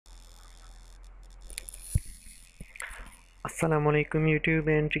Assalamu alaikum YouTube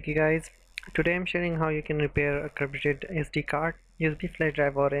and tricky guys. Today I'm sharing how you can repair a corrupted SD card, USB flash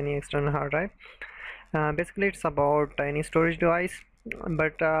drive or any external hard drive. Basically it's about any storage device,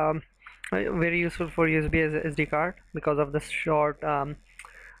 but very useful for USB as SD card because of the short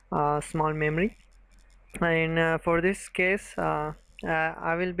small memory. And for this case I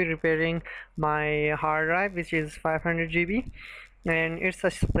will be repairing my hard drive, which is 500 GB, and it's a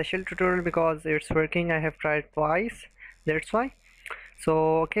special tutorial because it's working. I have tried twice, that's why.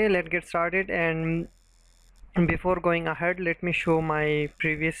 So okay, let's get started. And before going ahead, let me show my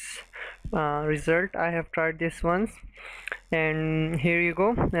previous result. I have tried this once, and here you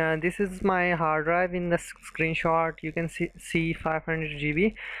go. This is my hard drive. In the screenshot you can see 500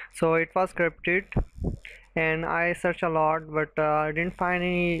 GB. So it was corrupted, and I searched a lot, but I didn't find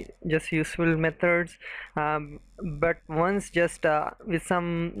any just useful methods. But once just with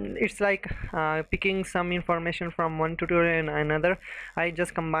some, it's like picking some information from one tutorial and another, I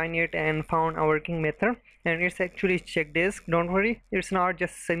just combine it and found a working method. And it's actually chkdsk. Don't worry, it's not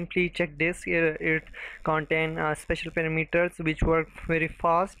just simply chkdsk. It contains special parameters which work very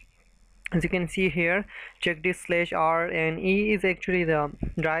fast. As you can see here, chkdsk/r, and e is actually the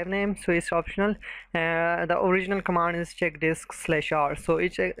drive name, so it's optional. The original command is chkdsk/r, so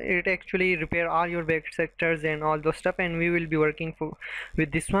it actually repair all your backed sectors and all those stuff, and we will be working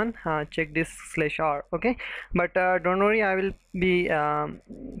with this one, chkdsk/r. Okay, but don't worry, I will be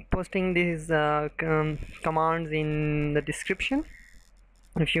posting these commands in the description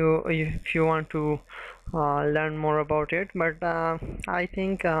if you want to learn more about it. But I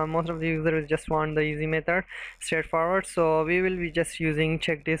think most of the users just want the easy method, straightforward, so we will be just using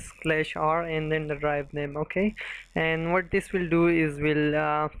chkdsk/r and then the drive name. Okay, and what this will do is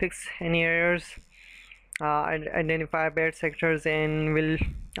will fix any errors, identify bad sectors, and will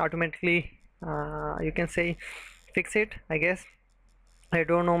automatically you can say fix it, I guess. I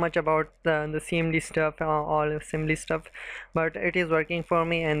don't know much about the CMD stuff, all assembly stuff, but it is working for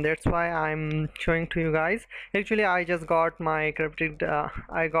me, and that's why I'm showing to you guys. Actually, I just got my corrupted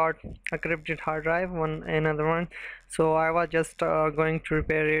I got a corrupted hard drive, another one, so I was just going to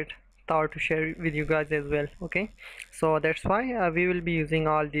repair it, thought to share it with you guys as well. Okay, so that's why we will be using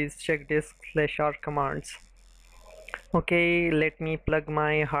all these chkdsk/r commands. Okay, let me plug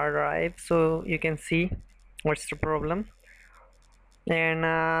my hard drive so you can see what's the problem. And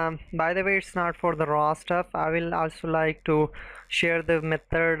by the way, it's not for the raw stuff. I will also like to share the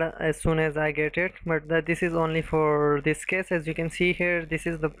method as soon as I get it, but this is only for this case. As you can see here, this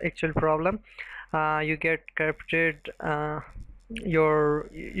is the actual problem. You get corrupted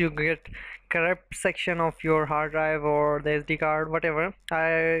you get corrupt section of your hard drive or the SD card, whatever.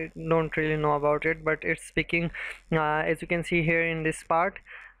 I don't really know about it, but it's speaking as you can see here in this part.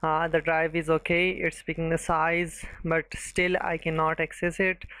 The drive is okay, it's picking the size, but still I cannot access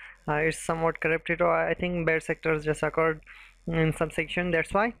it. It's somewhat corrupted, or I think bad sectors just occurred in some section,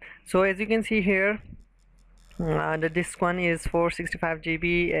 that's why. So as you can see here, the disk one is 465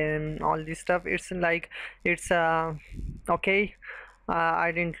 GB and all this stuff. It's like it's okay.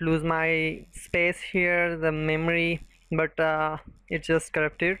 I didn't lose my space here, the memory, but it's just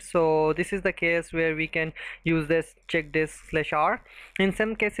corrupted. So this is the case where we can use this chkdsk/r. In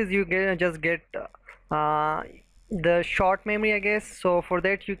some cases you just get the short memory, I guess. So for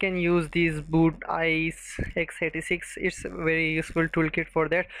that you can use these boot ice x86. It's a very useful toolkit for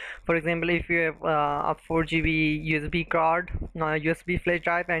that. For example, if you have a 4 GB USB card, USB flash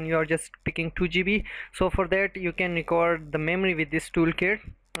drive, and you are just picking 2 GB, so for that you can record the memory with this toolkit.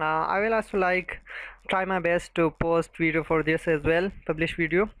 I will also like try my best to post video for this as well, publish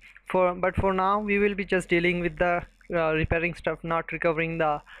video but for now we will be just dealing with the repairing stuff, not recovering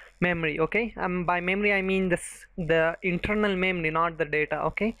the memory. Okay, by memory I mean the internal memory, not the data.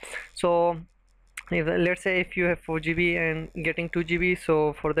 Okay, so if let's say if you have 4 GB and getting 2 GB,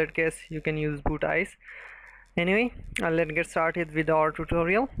 so for that case you can use boot ice. Anyway, let's get started with our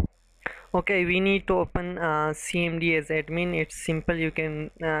tutorial. Okay, we need to open CMD as admin. It's simple, you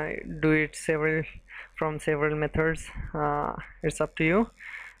can do it from several methods. It's up to you.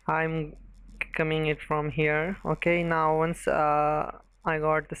 I'm coming it from here. Okay, now once I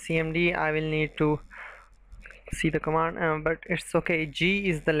got the CMD, I will need to see the command, but it's okay. G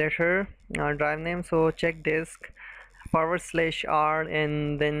is the letter drive name, so chkdsk/r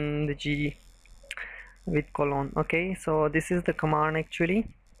and then the G with colon. Okay, so this is the command actually.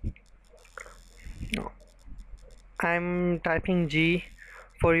 I'm typing G.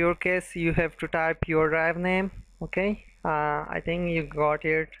 For your case you have to type your drive name. Okay, I think you got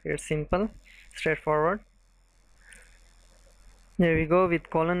it. It's simple, straightforward. There we go, with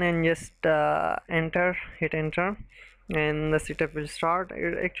colon, and just hit enter. and the setup will start.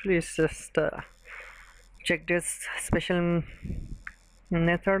 It actually is just check this special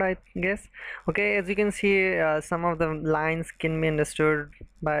method, I guess. Okay, as you can see, some of the lines can be understood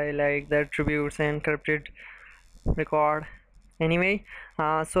by like the attributes and corrupted record. Anyway,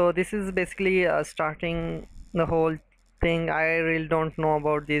 so this is basically starting the whole thing. I really don't know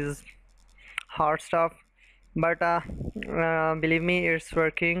about this hard stuff, but believe me, it's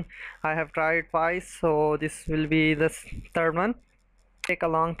working. I have tried twice, so this will be the third one. Take a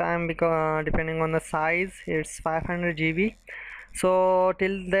long time because depending on the size, it's 500 GB. So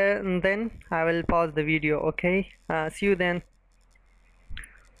till then I will pause the video. Okay, see you then.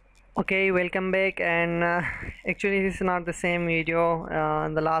 Okay, welcome back. And actually this is not the same video.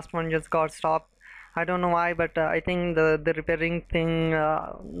 The last one just got stopped. I don't know why, but I think the repairing thing,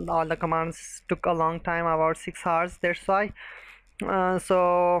 all the commands took a long time, about 6 hours, that's why.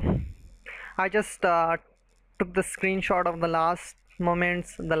 So I just took the screenshot of the last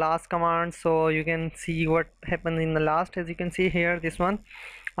moments, the last command, so you can see what happened in the last. As you can see here, this one,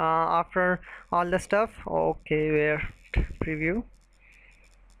 after all the stuff. Okay, where preview,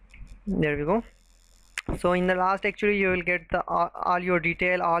 there we go. So in the last, actually you will get the all your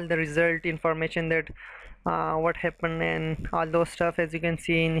detail, all the result information, that what happened and all those stuff. As you can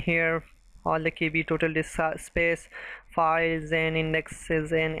see in here, all the KB, total disk space, files and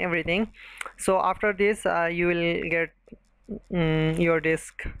indexes and everything. So after this you will get your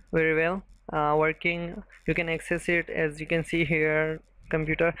disk very well working. You can access it, as you can see here,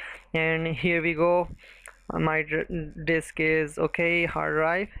 computer. And here we go, my disk is okay, hard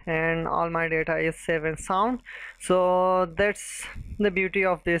drive, and all my data is safe and sound. So that's the beauty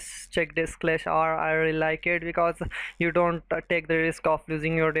of this chkdsk. I really like it because you don't take the risk of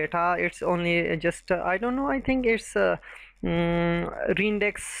losing your data. It's only just I don't know, I think it's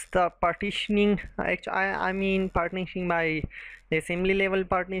reindex the partitioning. I mean partitioning by the assembly level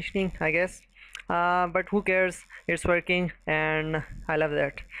partitioning, I guess. But who cares, it's working and I love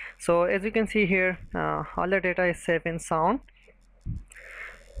that. So as you can see here, all the data is safe and sound.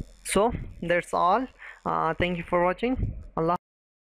 So that's all. Thank you for watching. Allah.